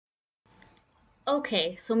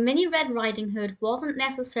Okay, so Mini Red Riding Hood wasn't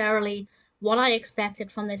necessarily what I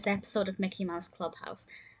expected from this episode of Mickey Mouse Clubhouse,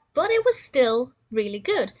 but it was still really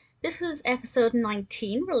good. This was episode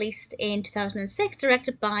 19, released in 2006,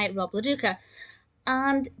 directed by Rob LaDuca.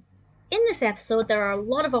 And in this episode, there are a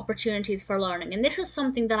lot of opportunities for learning, and this is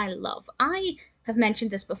something that I love. I have mentioned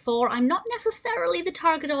this before. I'm not necessarily the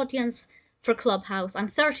target audience for Clubhouse. I'm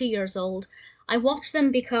 30 years old. I watch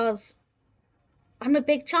them because I'm a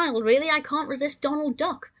big child, really. I can't resist Donald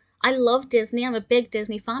Duck. I love Disney. I'm a big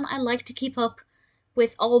Disney fan. I like to keep up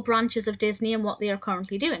with all branches of Disney and what they are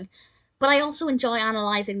currently doing. But I also enjoy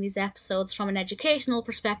analysing these episodes from an educational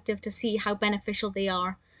perspective to see how beneficial they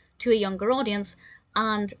are to a younger audience.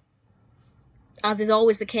 And as is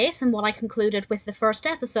always the case, and what I concluded with the first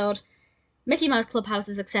episode, Mickey Mouse Clubhouse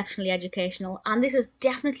is exceptionally educational, and this is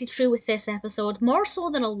definitely true with this episode, more so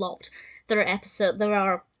than a lot. There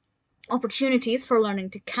are opportunities for learning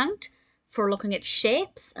to count, for looking at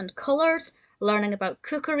shapes and colours, learning about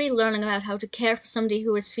cookery, learning about how to care for somebody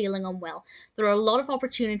who is feeling unwell. There are a lot of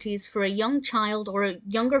opportunities for a young child or a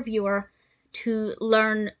younger viewer to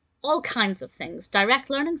learn all kinds of things. Direct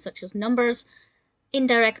learning, such as numbers,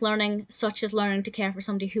 indirect learning, such as learning to care for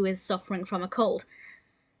somebody who is suffering from a cold.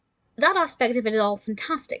 That aspect of it is all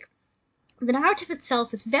fantastic. The narrative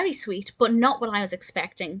itself is very sweet, but not what I was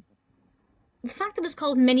expecting. The fact that it's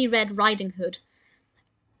called Mini Red Riding Hood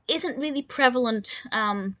isn't really prevalent.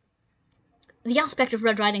 The aspect of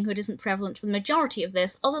Red Riding Hood isn't prevalent for the majority of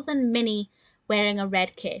this, other than Minnie wearing a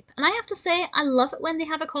red cape. And I have to say, I love it when they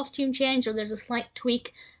have a costume change or there's a slight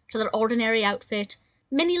tweak to their ordinary outfit.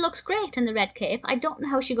 Minnie looks great in the red cape. I don't know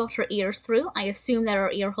how she got her ears through. I assume there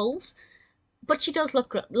are ear holes. But she does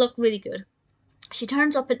look really good. She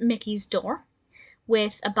turns up at Mickey's door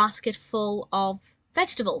with a basket full of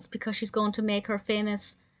vegetables because she's going to make her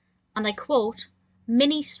famous, and I quote,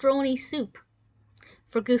 minestrone soup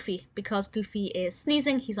for Goofy, because Goofy is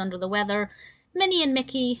sneezing, he's under the weather. Minnie and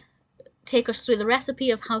Mickey take us through the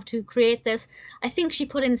recipe of how to create this. I think she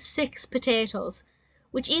put in 6 potatoes,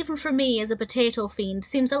 which even for me as a potato fiend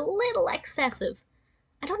seems a little excessive.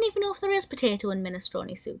 I don't even know if there is potato in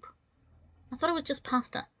minestrone soup. I thought it was just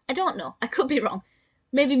pasta. I don't know. I could be wrong.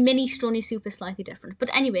 Maybe minestrone soup is slightly different. But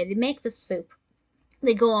anyway, they make this soup.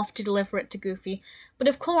 They go off to deliver it to Goofy. But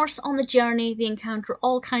of course, on the journey, they encounter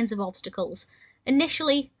all kinds of obstacles.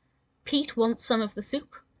 Initially, Pete wants some of the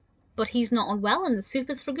soup, but he's not unwell and the soup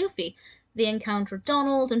is for Goofy. They encounter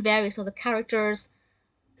Donald and various other characters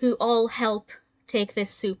who all help take this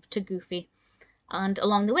soup to Goofy. And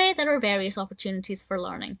along the way, there are various opportunities for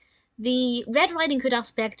learning. The Red Riding Hood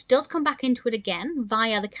aspect does come back into it again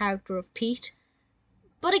via the character of Pete,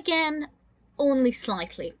 but again, only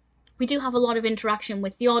slightly. We do have a lot of interaction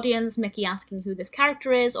with the audience, Mickey asking who this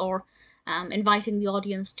character is, or inviting the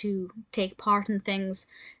audience to take part in things.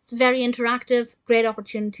 It's very interactive, great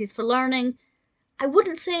opportunities for learning. I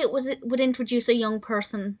wouldn't say it would introduce a young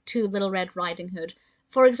person to Little Red Riding Hood.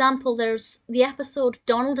 For example, there's the episode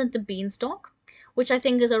Donald and the Beanstalk, which I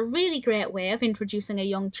think is a really great way of introducing a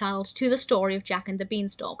young child to the story of Jack and the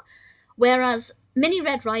Beanstalk. Whereas Mini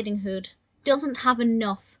Red Riding Hood doesn't have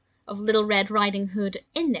enough of Little Red Riding Hood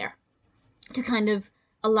in there to kind of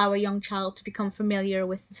allow a young child to become familiar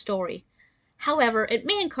with the story. However, it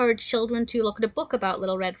may encourage children to look at a book about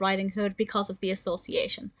Little Red Riding Hood because of the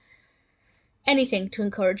association. Anything to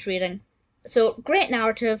encourage reading. So, great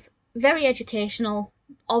narrative, very educational,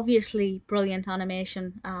 obviously brilliant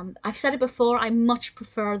animation. I've said it before, I much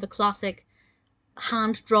prefer the classic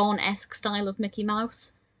hand-drawn-esque style of Mickey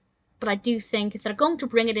Mouse, but I do think if they're going to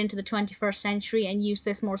bring it into the 21st century and use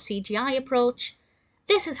this more CGI approach,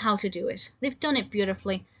 this is how to do it. They've done it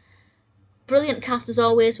beautifully. Brilliant cast as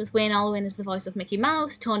always, with Wayne Allwine as the voice of Mickey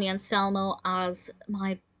Mouse, Tony Anselmo as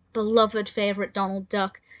my beloved favourite Donald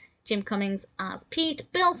Duck, Jim Cummings as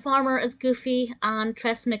Pete, Bill Farmer as Goofy, and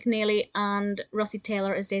Tress MacNeille and Russi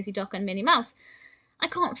Taylor as Daisy Duck and Minnie Mouse. I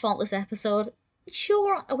can't fault this episode.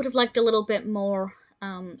 Sure, I would have liked a little bit more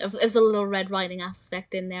of the Little Red Riding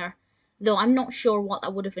aspect in there, though I'm not sure what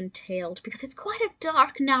that would have entailed, because it's quite a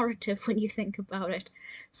dark narrative when you think about it.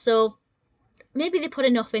 So maybe they put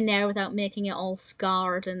enough in there without making it all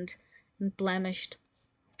scarred and blemished.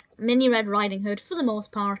 Mini Red Riding Hood, for the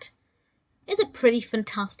most part, is a pretty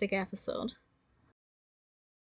fantastic episode.